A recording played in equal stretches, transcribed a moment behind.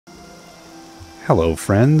Hello,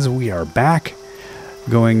 friends. We are back,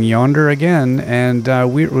 going yonder again, and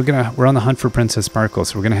we're on the hunt for Princess Sparkle.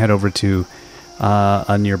 So we're gonna head over to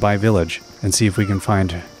a nearby village and see if we can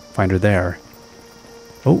find her there.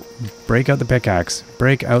 Oh, break out the pickaxe!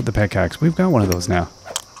 Break out the pickaxe! We've got one of those now.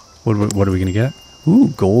 What are we gonna get? Ooh,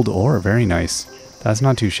 gold ore. Very nice. That's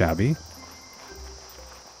not too shabby.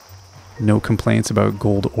 No complaints about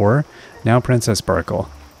gold ore. Now, Princess Sparkle.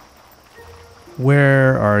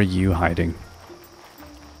 Where are you hiding?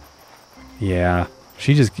 Yeah,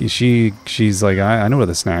 she's like, I know where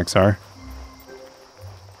the snacks are.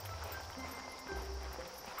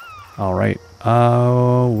 All right.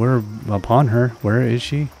 We're upon her. Where is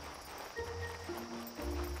she?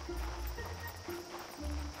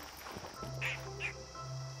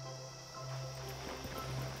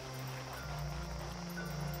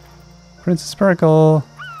 Princess Sparkle.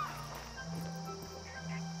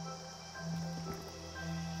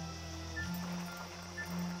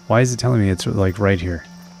 Why is it telling me it's like right here?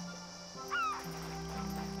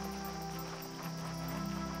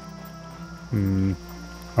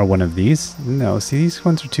 Are one of these? No, see, these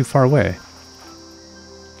ones are too far away.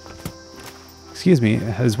 Excuse me,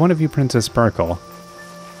 is one of you Princess Sparkle?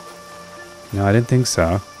 No, I didn't think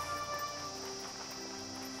so.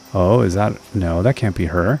 Oh, is that... No, that can't be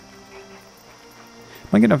her.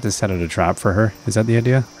 Am I gonna have to set out a trap for her? Is that the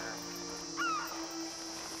idea?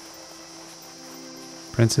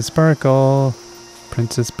 Princess Sparkle.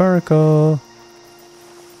 Princess Sparkle.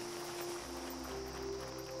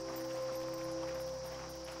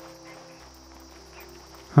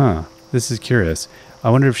 Huh. This is curious. I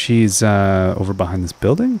wonder if she's over behind this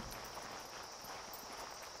building?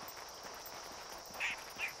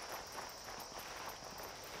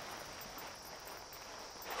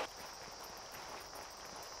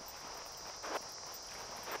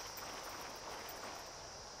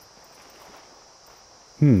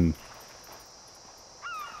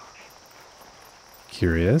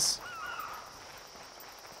 Curious.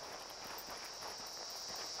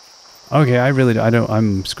 Okay,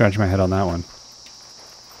 I'm scratching my head on that one.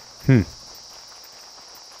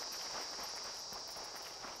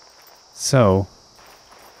 So.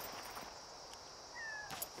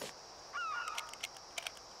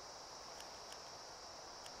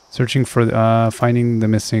 Searching for, finding the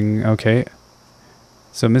missing, okay.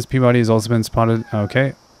 So Miss Peabody has also been spotted,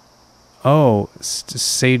 okay. Oh,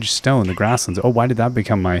 sage stone, the grasslands. Oh, why did that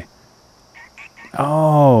become my...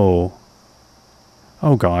 Oh.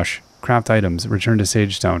 Oh gosh. Craft items. Return to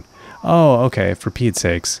sage stone. Oh, okay. For Pete's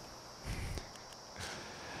sakes.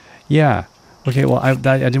 Yeah. Okay, well, I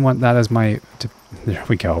didn't want that as my... There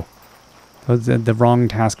we go. The wrong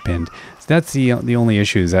task pinned. So that's the only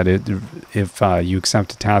issue, is that if you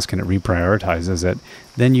accept a task and it reprioritizes it,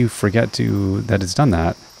 then you forget that it's done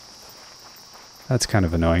that. That's kind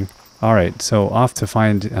of annoying. Alright, so off to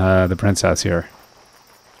find the princess here.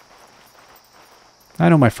 I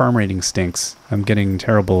know my farm rating stinks. I'm getting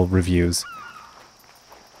terrible reviews.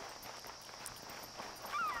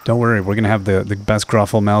 Don't worry, we're going to have the best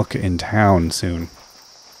groffle milk in town soon.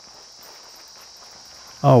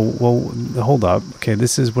 Oh, well, hold up. Okay,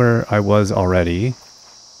 this is where I was already.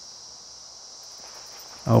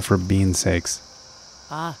 Oh, for bean's sakes.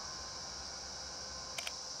 Ah.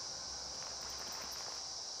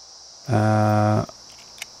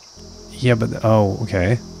 Yeah, but... Oh,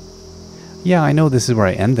 okay. Yeah, I know this is where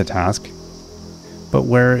I end the task. But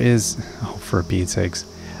where is... Oh, for Pete's sakes.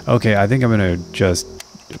 Okay, I think I'm going to just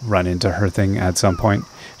run into her thing at some point.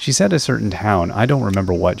 She said a certain town. I don't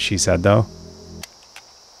remember what she said, though.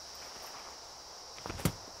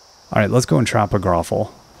 Alright, let's go and trap a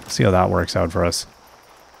groffle. See how that works out for us.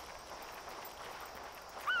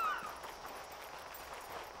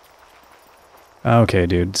 Okay,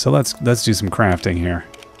 dude. So let's do some crafting here.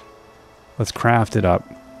 Let's craft it up.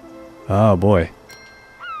 Oh, boy.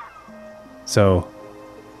 So,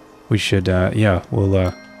 we should, yeah,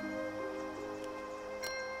 we'll,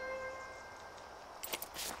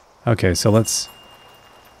 Okay, so let's...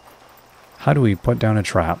 How do we put down a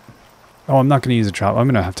trap? Oh, I'm not going to use a trap. I'm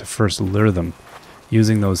going to have to first lure them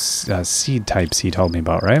using those seed types he told me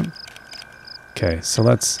about, right? Okay, so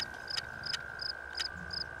let's...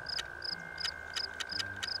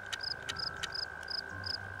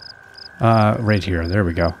 right here. There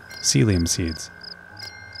we go. Psyllium seeds.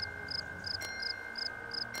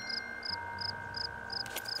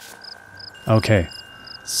 Okay.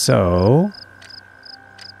 So...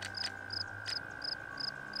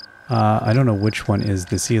 I don't know which one is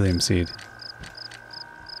the psyllium seed.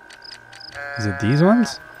 Is it these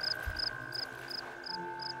ones?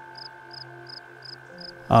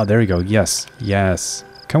 Ah, there we go. Yes. Yes.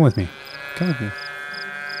 Come with me. Come with me.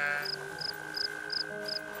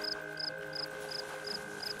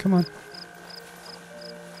 Come on.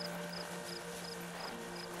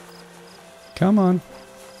 Come on.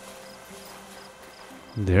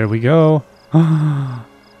 There we go.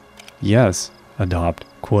 Yes, adopt,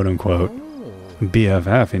 quote unquote.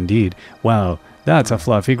 BFF indeed. Wow, that's a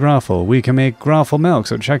fluffy groffle. We can make groffle milk,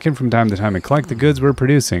 so check in from time to time and collect the goods we're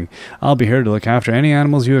producing. I'll be here to look after any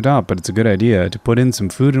animals you adopt, but it's a good idea to put in some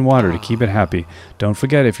food and water to keep it happy. Don't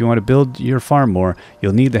forget, if you want to build your farm more,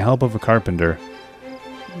 you'll need the help of a carpenter.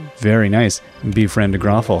 Very nice. Befriend a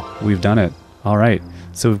groffle. We've done it. Alright,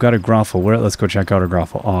 so we've got a groffle. Let's go check out our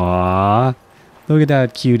groffle. Aww. Look at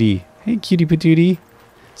that cutie. Hey, cutie patootie.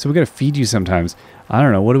 So we gotta feed you sometimes. I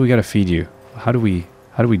don't know. What do we gotta feed you? How do we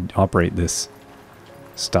operate this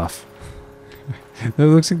stuff? It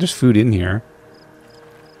looks like there's food in here.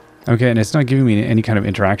 Okay, and it's not giving me any kind of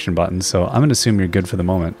interaction buttons, so I'm gonna assume you're good for the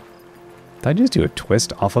moment. Did I just do a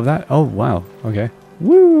twist off of that? Oh, wow. Okay.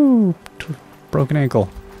 Woo! Broken ankle.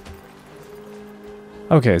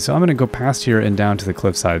 Okay, so I'm gonna go past here and down to the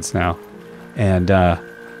cliff sides now, and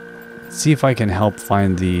see if I can help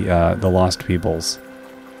find the lost peoples.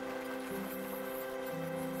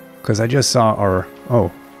 Because I just saw our...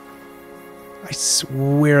 Oh. I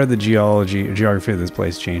swear the geography of this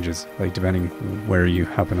place changes, like depending where you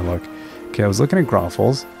happen to look. Okay, I was looking at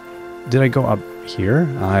groffles. Did I go up here?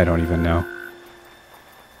 I don't even know.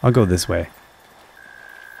 I'll go this way.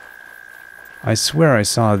 I swear I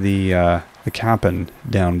saw the cap'n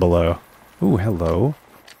down below. Ooh, hello.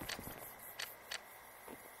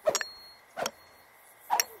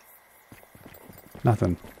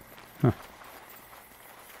 Nothing. Huh.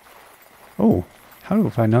 Oh, how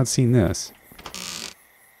have I not seen this?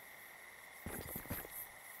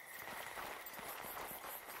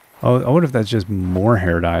 Oh, I wonder if that's just more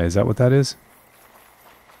hair dye. Is that what that is?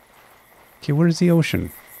 Okay, where's the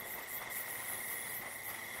ocean?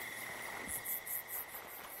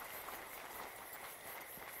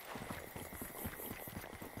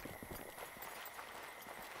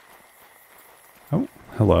 Oh,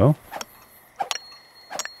 hello.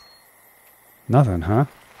 Nothing, huh?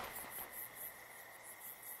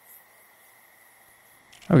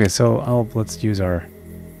 Okay, so let's use our...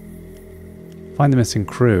 Find the missing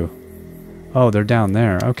crew. Oh, they're down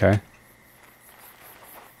there. Okay.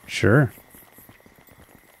 Sure.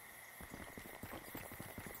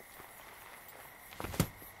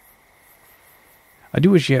 I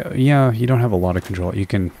do wish, yeah, you don't have a lot of control. You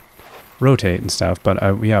can rotate and stuff, but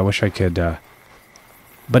yeah, I wish I could, but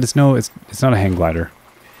it's not a hang glider.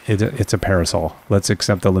 It's a parasol. Let's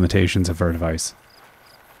accept the limitations of our device.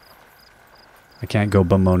 I can't go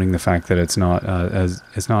bemoaning the fact that it's not,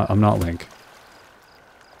 I'm not Link.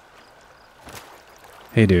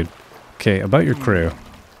 Hey, dude. Okay, about your crew.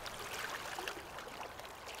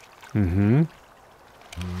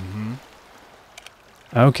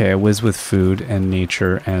 Okay, a whiz with food and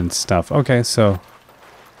nature and stuff. Okay, so...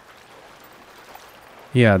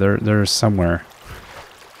 Yeah, they're somewhere.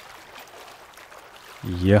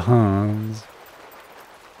 Yahans.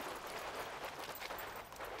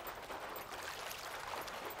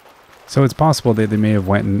 So it's possible that they may have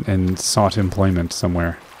went and sought employment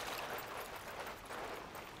somewhere.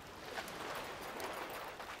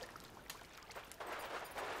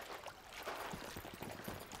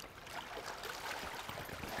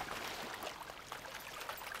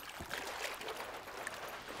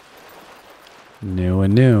 New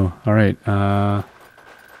and new. Alright,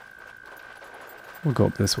 we'll go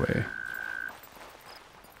up this way.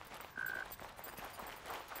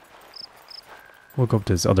 We'll go up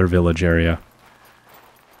to this other village area.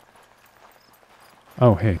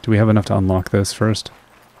 Oh, hey, do we have enough to unlock this first?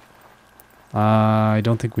 I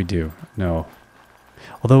don't think we do. No.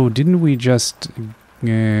 Although, didn't we just...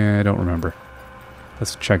 I don't remember.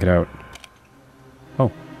 Let's check it out.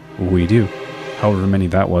 Oh, we do. However many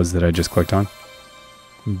that was that I just clicked on.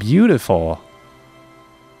 Beautiful.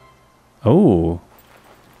 Oh.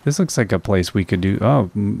 This looks like a place we could do...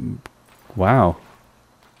 Oh, wow.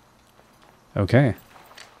 Okay.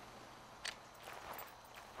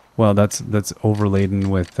 Well, that's overladen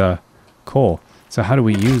with coal. So how do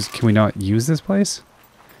we use... Can we not use this place?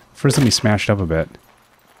 First, let me smash it up a bit.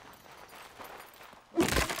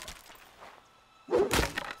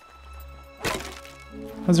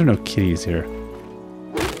 How's there no kitties here?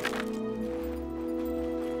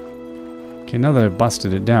 Okay, now that I've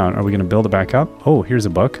busted it down, are we going to build it back up? Oh, here's a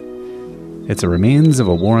book. It's the remains of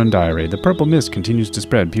a war on diary. The purple mist continues to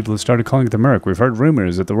spread. People have started calling it the Murk. We've heard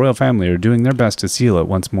rumors that the royal family are doing their best to seal it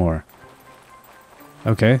once more.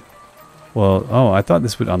 Okay. Well, oh, I thought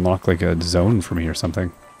this would unlock like a zone for me or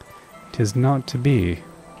something. 'Tis not to be.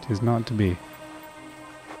 'Tis not to be.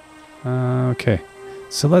 Okay.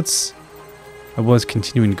 So let's... I was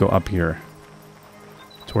continuing to go up here.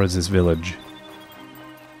 Towards this village.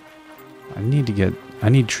 I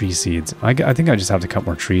need tree seeds. I think I just have to cut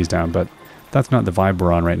more trees down, but that's not the vibe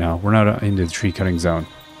we're on right now. We're not into the tree cutting zone.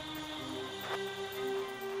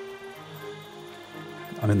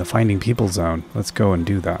 I'm in the finding people zone. Let's go and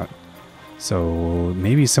do that. So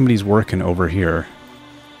maybe somebody's working over here.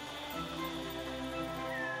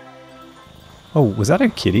 Oh, was that a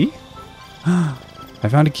kitty? I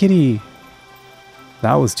found a kitty.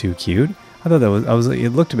 That was too cute. I thought that was, it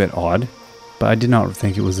looked a bit odd, but I did not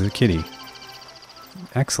think it was a kitty.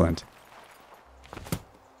 Excellent.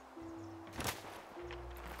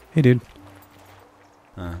 Hey, dude.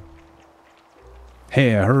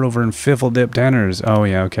 Hey, I heard over in Fiffle Dip Tanner's. Oh,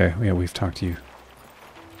 yeah, okay. Yeah, we've talked to you.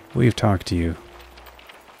 We've talked to you.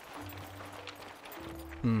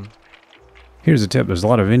 Here's a tip. There's a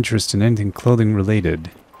lot of interest in anything clothing related.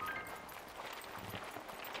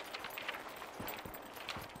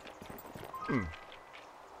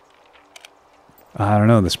 I don't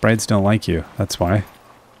know. The sprites don't like you. That's why.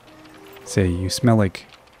 Say, you smell like...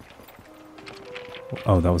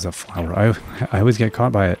 Oh, that was a flower. I always get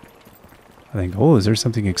caught by it. I think, oh, is there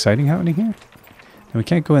something exciting happening here? No, we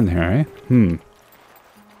can't go in there, eh?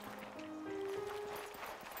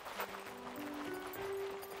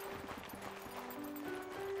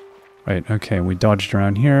 Right, okay, we dodged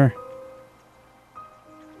around here.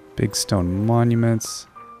 Big stone monuments.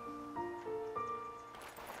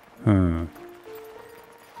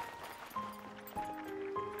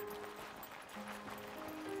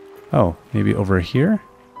 Oh, maybe over here?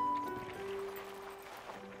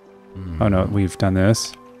 Oh no, we've done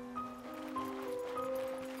this.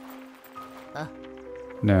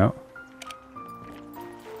 No.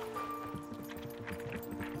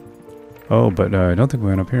 Oh, but I don't think we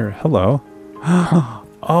went up here. Hello.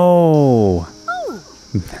 Oh!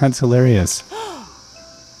 That's hilarious.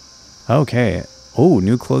 Okay. Oh,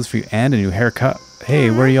 new clothes for you and a new haircut.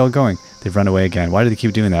 Hey, where are y'all going? They've run away again. Why do they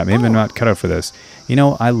keep doing that? Maybe I'm not cut out for this. You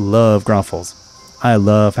know, I love groffles. I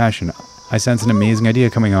love fashion. I sense an amazing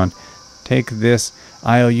idea coming on. Take this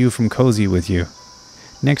IOU from Cozy with you.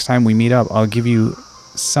 Next time we meet up, I'll give you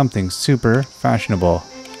something super fashionable.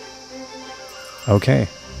 Okay.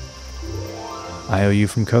 IOU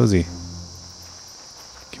from Cozy.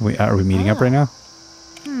 Can we? Are we meeting up right now?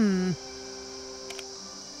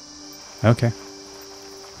 Okay.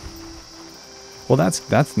 Well,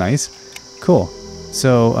 that's nice. Cool.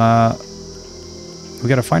 So we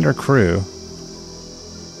got to find our crew.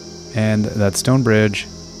 And that stone bridge.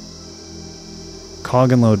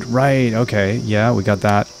 Cog and load. Right. Okay. Yeah, we got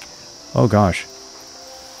that. Oh gosh.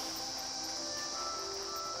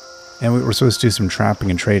 And we were supposed to do some trapping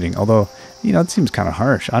and trading. Although, you know, it seems kind of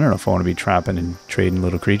harsh. I don't know if I want to be trapping and trading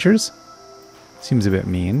little creatures. Seems a bit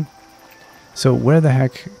mean. So where the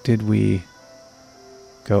heck did we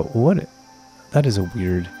go? What? That is a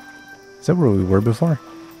weird... Is that where we were before?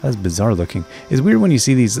 That's bizarre looking. It's weird when you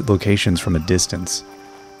see these locations from a distance.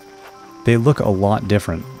 They look a lot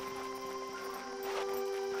different.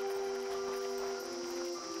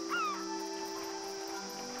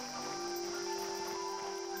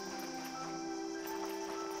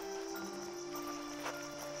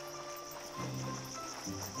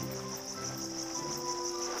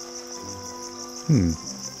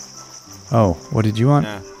 Oh, what did you want?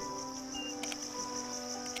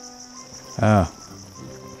 Ah.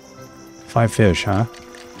 5 fish, huh?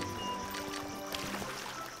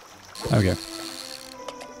 Okay.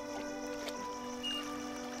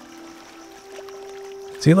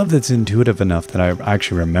 See, I love that it's intuitive enough that I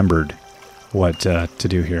actually remembered what to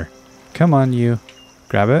do here. Come on, you.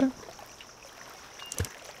 Grab it.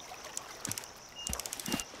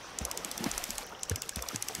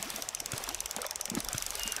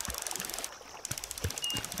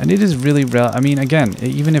 And it is really, I mean, again,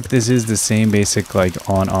 even if this is the same basic, like,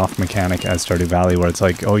 on-off mechanic as Stardew Valley, where it's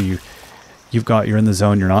like, oh, you're in the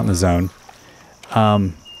zone, you're not in the zone.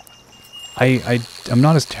 I'm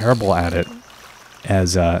not as terrible at it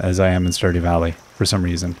as I am in Stardew Valley, for some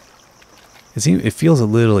reason. It feels a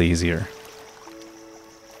little easier.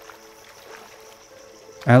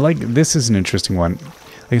 And I like, this is an interesting one.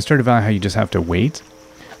 Like in Stardew Valley, how you just have to wait,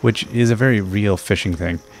 which is a very real fishing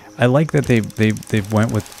thing. I like that they've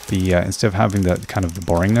went with the instead of having the kind of the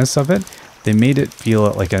boringness of it, they made it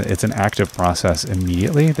feel like it's an active process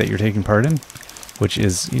immediately that you're taking part in, which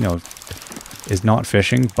is, you know, is not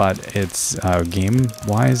fishing, but it's game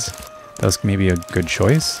wise, that was maybe a good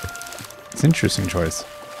choice. It's an interesting choice.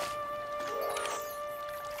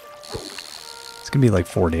 It's gonna be like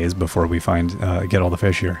 4 days before we find get all the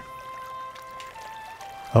fish here.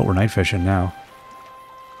 Oh, we're night fishing now.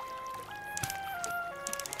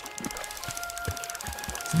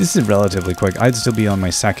 This is relatively quick. I'd still be on my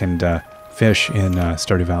second fish in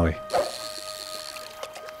Stardew Valley.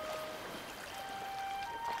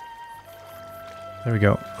 There we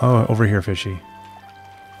go. Oh, over here, fishy.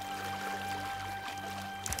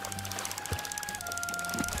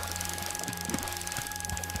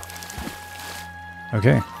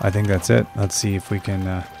 Okay, I think that's it. Let's see if we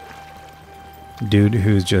can... dude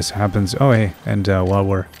who just happens... Oh, hey, and while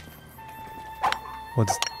we're...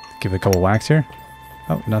 Let's give it a couple whacks here.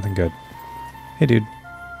 Oh, nothing good. Hey, dude.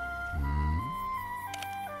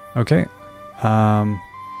 Okay.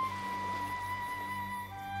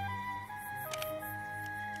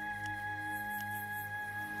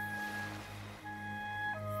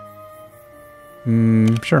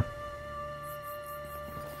 Sure.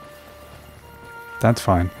 That's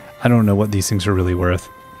fine. I don't know what these things are really worth.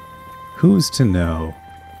 Who's to know?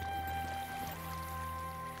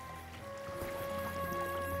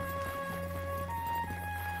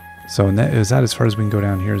 So is that as far as we can go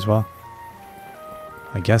down here as well?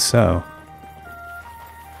 I guess so.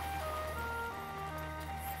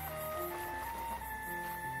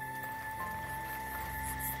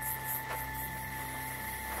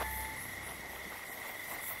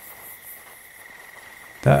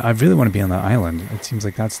 I really want to be on that island. It seems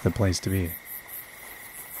like that's the place to be.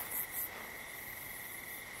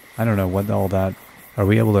 I don't know what all that... Are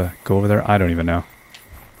we able to go over there? I don't even know.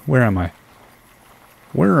 Where am I?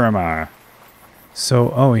 Where am I?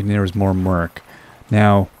 So, oh, and there was more murk.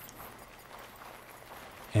 Now,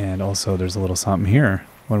 and also there's a little something here.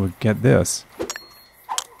 When we get this.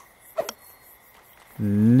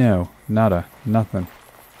 No, nada, nothing.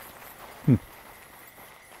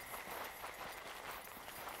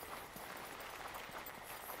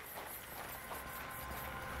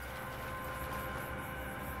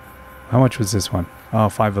 How much was this one? Oh,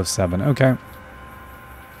 5 of 7. Okay.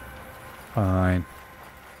 Fine.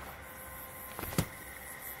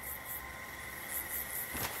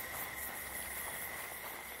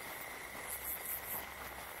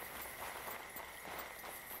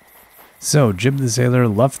 So, jib the sailor,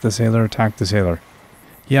 luff the sailor, attack the sailor.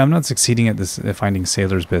 Yeah, I'm not succeeding at this finding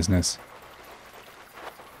sailor's business.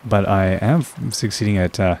 But I am succeeding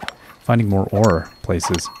at finding more ore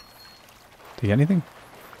places. Do you get anything?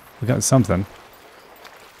 We got something.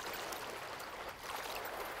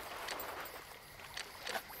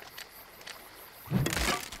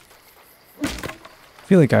 I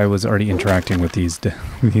feel like I was already interacting with these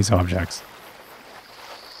objects.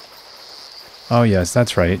 Oh yes,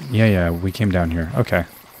 that's right. Yeah, we came down here. Okay.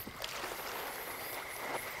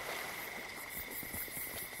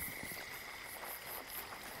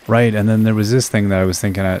 Right, and then there was this thing that I was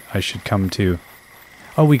thinking I should come to.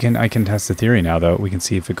 Oh, I can test the theory now, though. We can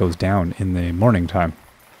see if it goes down in the morning time.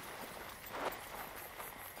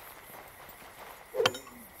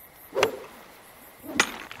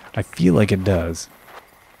 I feel like it does.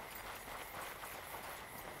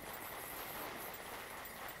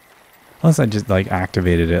 Unless I just, like,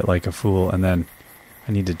 activated it like a fool, and then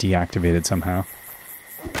I need to deactivate it somehow.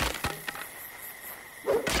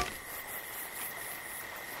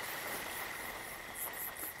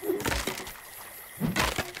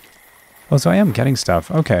 Oh, so I am getting stuff.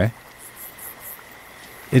 Okay.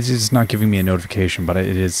 It's just not giving me a notification, but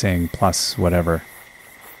it is saying plus whatever.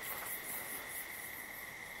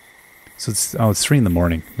 So it's 3 in the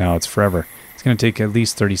morning. Now it's forever. It's going to take at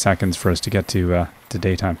least 30 seconds for us to get to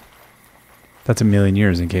daytime. That's a million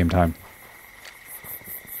years in game time.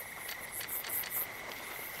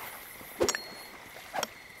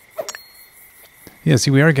 Yeah,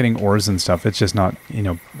 see, we are getting ores and stuff. It's just not, you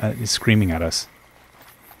know, screaming at us.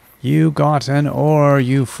 You got an ore,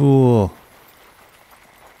 you fool.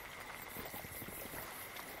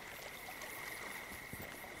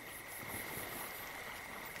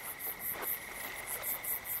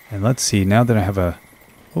 And let's see, now that I have a...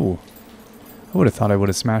 Oh, I would have thought I would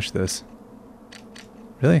have smashed this.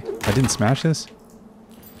 Really? I didn't smash this?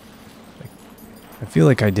 I feel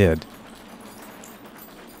like I did.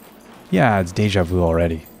 Yeah, it's deja vu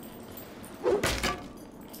already.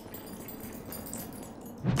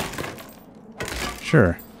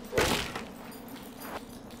 Sure.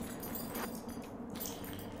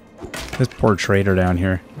 This poor trader down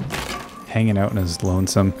here, hanging out in his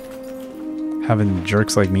lonesome, having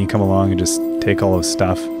jerks like me come along and just take all his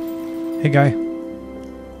stuff. Hey, guy.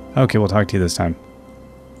 Okay, we'll talk to you this time.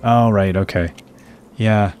 Oh, right, okay.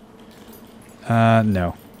 Yeah.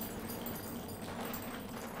 No.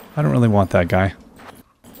 I don't really want that guy.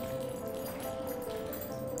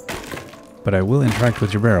 but I will interact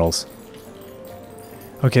with your barrels.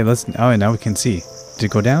 Okay, let's... Oh, now we can see. Did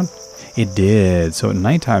it go down? It did. So at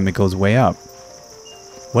nighttime, it goes way up.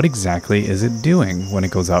 What exactly is it doing when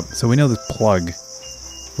it goes up? So we know this plug.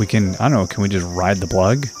 We can... I don't know. Can we just ride the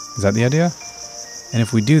plug? Is that the idea? And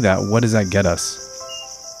if we do that, what does that get us?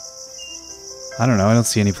 I don't know. I don't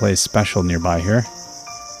see any place special nearby here.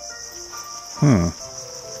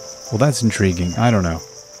 Well, that's intriguing. I don't know.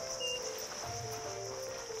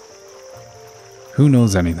 Who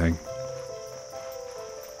knows anything?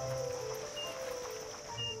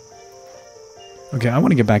 Okay, I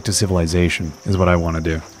want to get back to civilization, is what I want to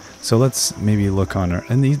do. So let's maybe look on our...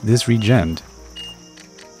 And this regened.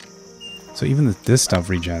 So even this stuff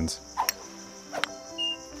regens.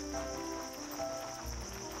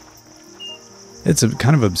 It's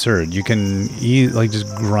kind of absurd. You can like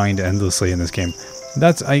just grind endlessly in this game.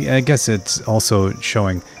 That's I guess it's also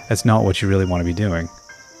showing that's not what you really want to be doing.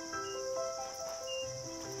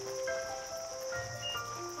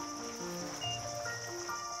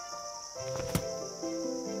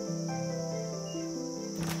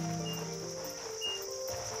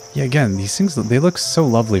 Yeah, again, these things, they look so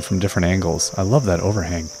lovely from different angles. I love that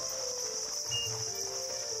overhang.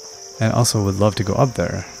 And also would love to go up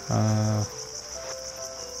there.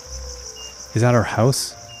 Is that our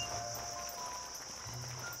house?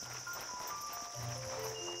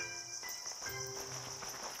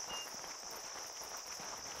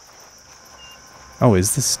 Oh,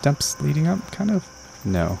 is this steps leading up, kind of?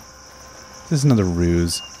 No. This is another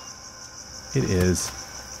ruse. It is.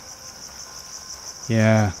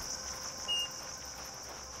 Yeah.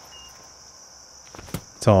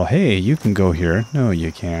 It's all, hey, you can go here. No,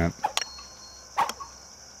 you can't.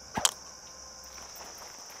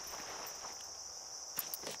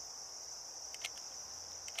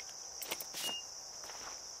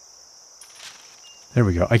 There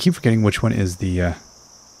we go. I keep forgetting which one is the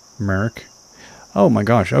Merc. Oh my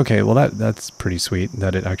gosh. Okay, well that's pretty sweet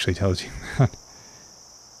that it actually tells you that.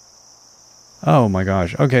 Oh my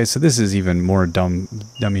gosh. Okay, so this is even more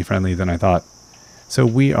dummy friendly than I thought. So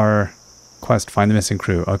we are quest find the missing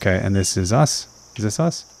crew. Okay, and this is us. Is this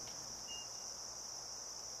us?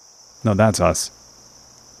 No, that's us.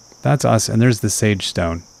 That's us, and there's the sage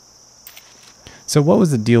stone. So what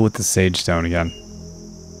was the deal with the sage stone again?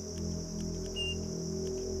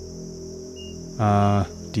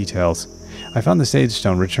 Details. I found the sage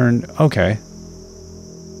stone. Return. Okay.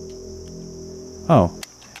 Oh,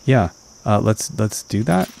 yeah. Let's do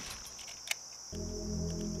that.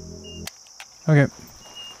 Okay.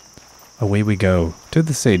 Away we go to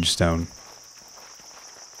the sage stone.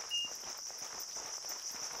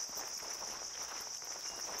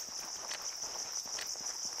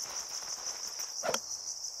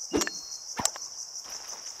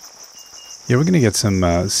 Yeah, we're gonna get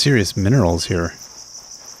some serious minerals here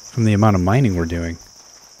from the amount of mining we're doing.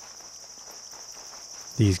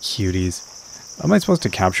 These cuties. Am I supposed to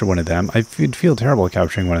capture one of them? I would feel terrible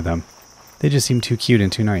capturing one of them. They just seem too cute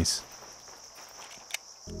and too nice.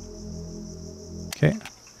 Okay.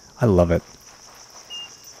 I love it.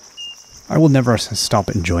 I will never stop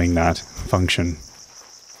enjoying that function.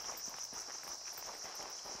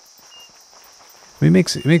 I mean,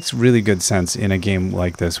 it makes really good sense in a game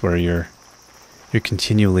like this where you're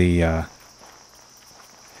continually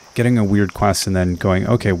getting a weird quest and then going,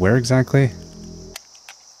 okay, where exactly?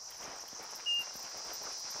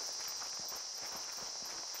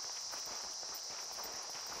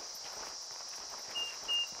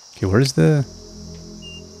 Okay, where's the...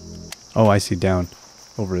 Oh, I see, down.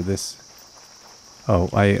 Over this. Oh,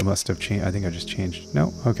 I must have changed. I think I just changed.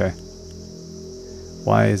 No? Okay.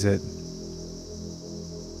 Why is it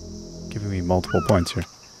giving me multiple points here?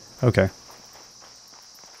 Okay.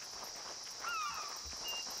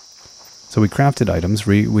 So we crafted items.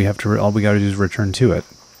 We have to... All we gotta do is return to it.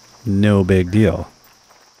 No big deal.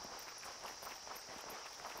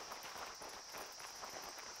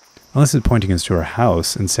 Unless it's pointing us to our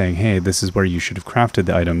house and saying, hey, this is where you should have crafted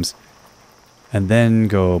the items. And then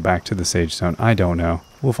go back to the sage stone. I don't know.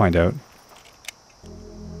 We'll find out.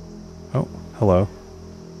 Oh, hello.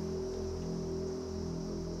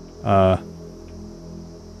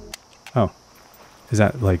 Oh. Is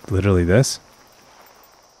that, like, literally this?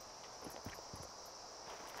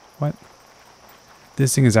 What?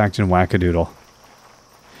 This thing is acting wackadoodle.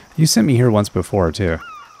 You sent me here once before, too.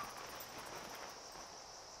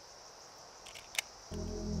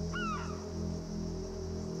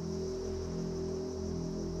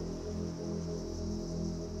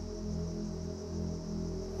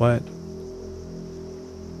 What?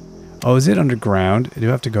 Oh, is it underground? Do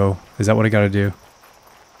I have to go? Is that what I gotta do?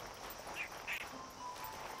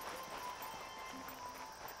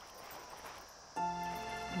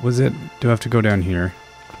 Was it... Do I have to go down here?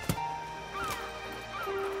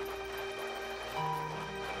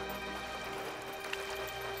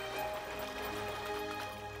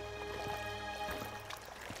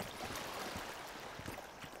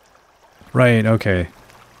 Right, okay.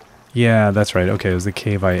 Yeah, that's right. Okay, it was the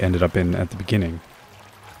cave I ended up in at the beginning.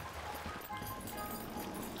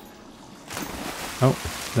 Oh,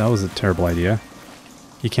 that was a terrible idea.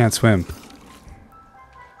 You can't swim.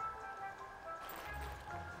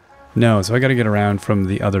 No, so I gotta get around from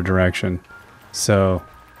the other direction. So...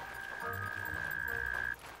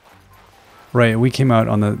 Right, we came out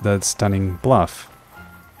on the stunning bluff.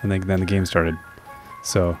 And then the game started.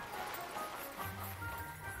 So...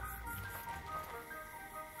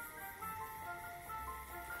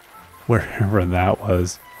 Wherever that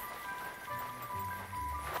was.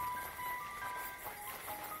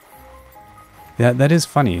 Yeah, that is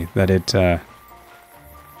funny that it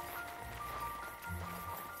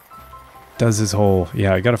does this whole...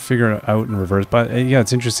 Yeah, I gotta figure it out in reverse. But yeah,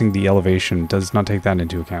 it's interesting the elevation does not take that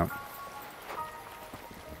into account.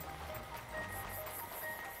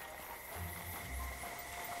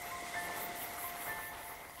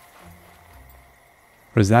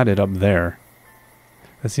 Or is that it up there?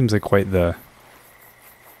 That seems like quite the...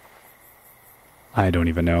 I don't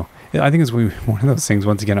even know. I think it's one of those things,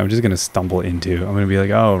 once again, I'm just going to stumble into. I'm going to be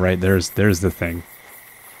like, oh, right, there's the thing.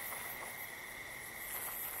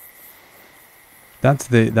 That's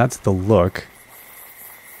the look.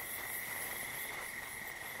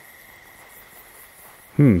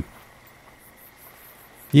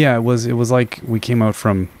 Yeah, it was like we came out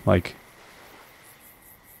from, like...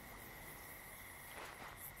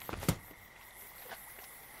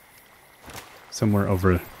 somewhere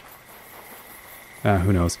over...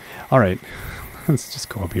 who knows. Alright. Let's just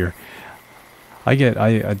go up here. I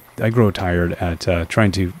grow tired at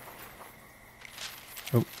trying to...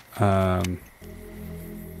 Oh,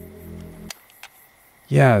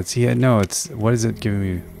 yeah, see, no, it's... What is it giving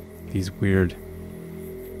me these weird...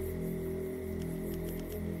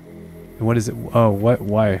 What is it? Oh, what?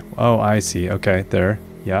 Why? Oh, I see. Okay, there.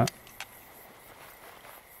 Yeah.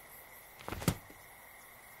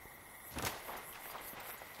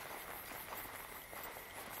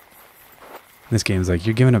 This game's like,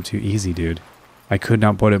 you're giving up too easy, dude. I could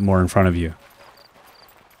not put it more in front of you.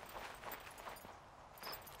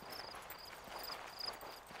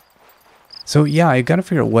 So yeah, I gotta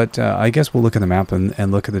figure out what, I guess we'll look at the map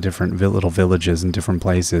and look at the different little villages and different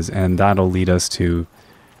places, and that'll lead us to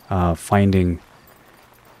finding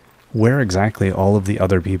where exactly all of the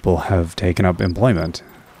other people have taken up employment.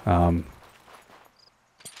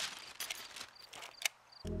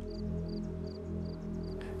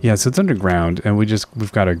 Yeah, so it's underground, and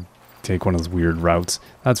we've got to take one of those weird routes.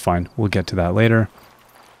 That's fine. We'll get to that later.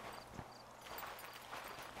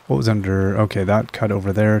 What was under... Okay, that cut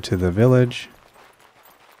over there to the village.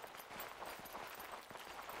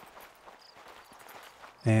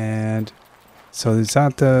 And... So is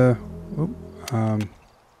that the...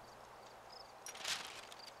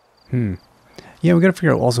 Yeah, we got to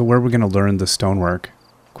figure out also where we're going to learn the stonework.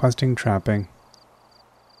 Questing, trapping...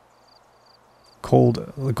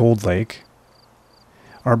 Gold Lake,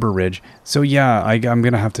 Arbor Ridge. So yeah, I'm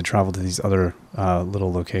gonna have to travel to these other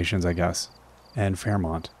little locations, I guess, and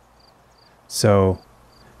Fairmont. So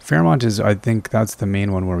Fairmont is, I think that's the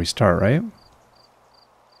main one where we start, right?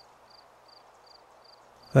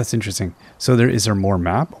 That's interesting. So is there more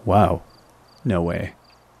map? Wow, no way.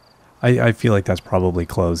 I feel like that's probably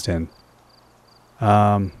closed in.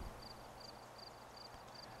 The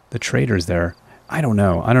traders there. I don't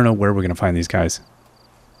know. I don't know where we're going to find these guys.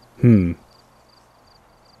 I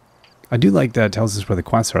do like that it tells us where the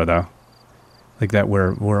quests are, though. Like that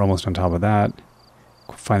we're almost on top of that.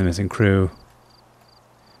 Find the missing crew.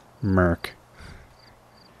 Merc.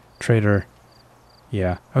 Trader.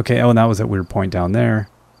 Yeah. Okay. Oh, and that was that weird point down there.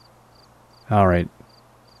 All right.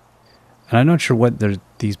 And I'm not sure what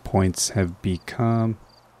these points have become.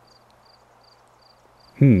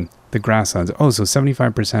 The grasslands. Oh, so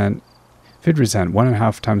 75%. 50%,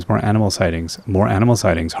 1.5 times more animal sightings. More animal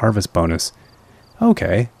sightings, harvest bonus.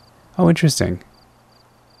 Okay. Oh, interesting.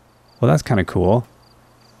 Well, that's kind of cool.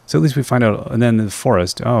 So at least we find out, and then the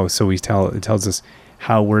forest. Oh, so it tells us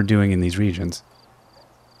how we're doing in these regions.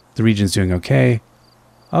 The region's doing okay.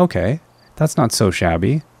 Okay. That's not so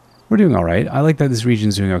shabby. We're doing all right. I like that this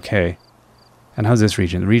region's doing okay. And how's this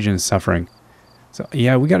region? The region is suffering. So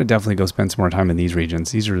yeah, we got to definitely go spend some more time in these regions.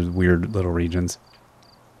 These are weird little regions.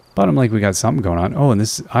 Bottom like we got something going on. Oh, and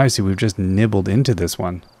this, I see we've just nibbled into this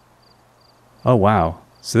one. Oh, wow.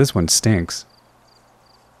 So this one stinks.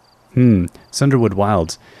 Sunderwood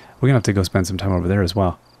Wilds. We're going to have to go spend some time over there as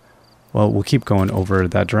well. well, we'll keep going over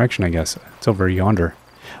that direction, I guess. It's over yonder.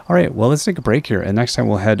 All right, well, let's take a break here, and next time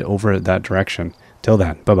we'll head over that direction. Till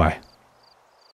then, bye-bye.